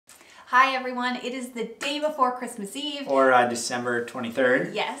Hi everyone, it is the day before Christmas Eve. Or December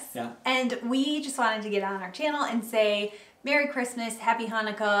 23rd. Yes. Yeah. And we just wanted to get on our channel and say Merry Christmas, Happy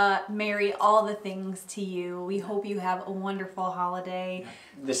Hanukkah, Merry all the things to you. We hope you have a wonderful holiday.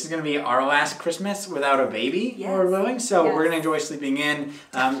 This is going to be our last Christmas without a baby, Yes. Lord willing. So Yes. we're going to enjoy sleeping in.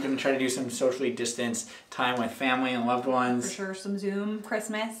 We're going to try to do some socially distanced time with family and loved ones. For sure, some Zoom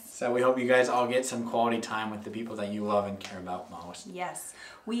Christmas. So we hope you guys all get some quality time with the people that you love and care about most. Yes.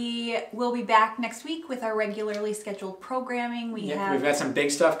 We will be back next week with our regularly scheduled programming. We've got some big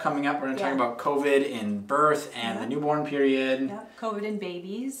stuff coming up. We're going to talk about COVID in birth and the newborn period. Yeah. COVID in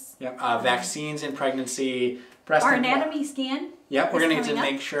babies. Yep. Vaccines in pregnancy. Breast Our anatomy scan. Yep, we're going to get to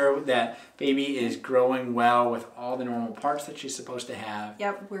make sure that baby is growing well with all the normal parts that she's supposed to have.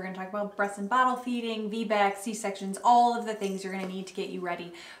 Yep, we're going to talk about breast and bottle feeding, VBAC, C-sections, all of the things you're going to need to get you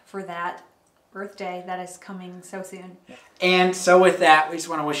ready for that birthday that is coming so soon. And so with that, we just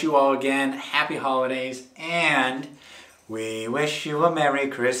want to wish you all again happy holidays, and we wish you a Merry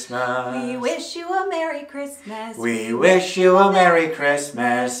Christmas. We wish you a Merry Christmas. We wish you a Merry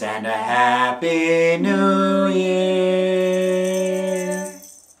Christmas and a Happy New Year.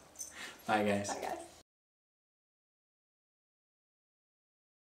 Bye guys. Bye guys.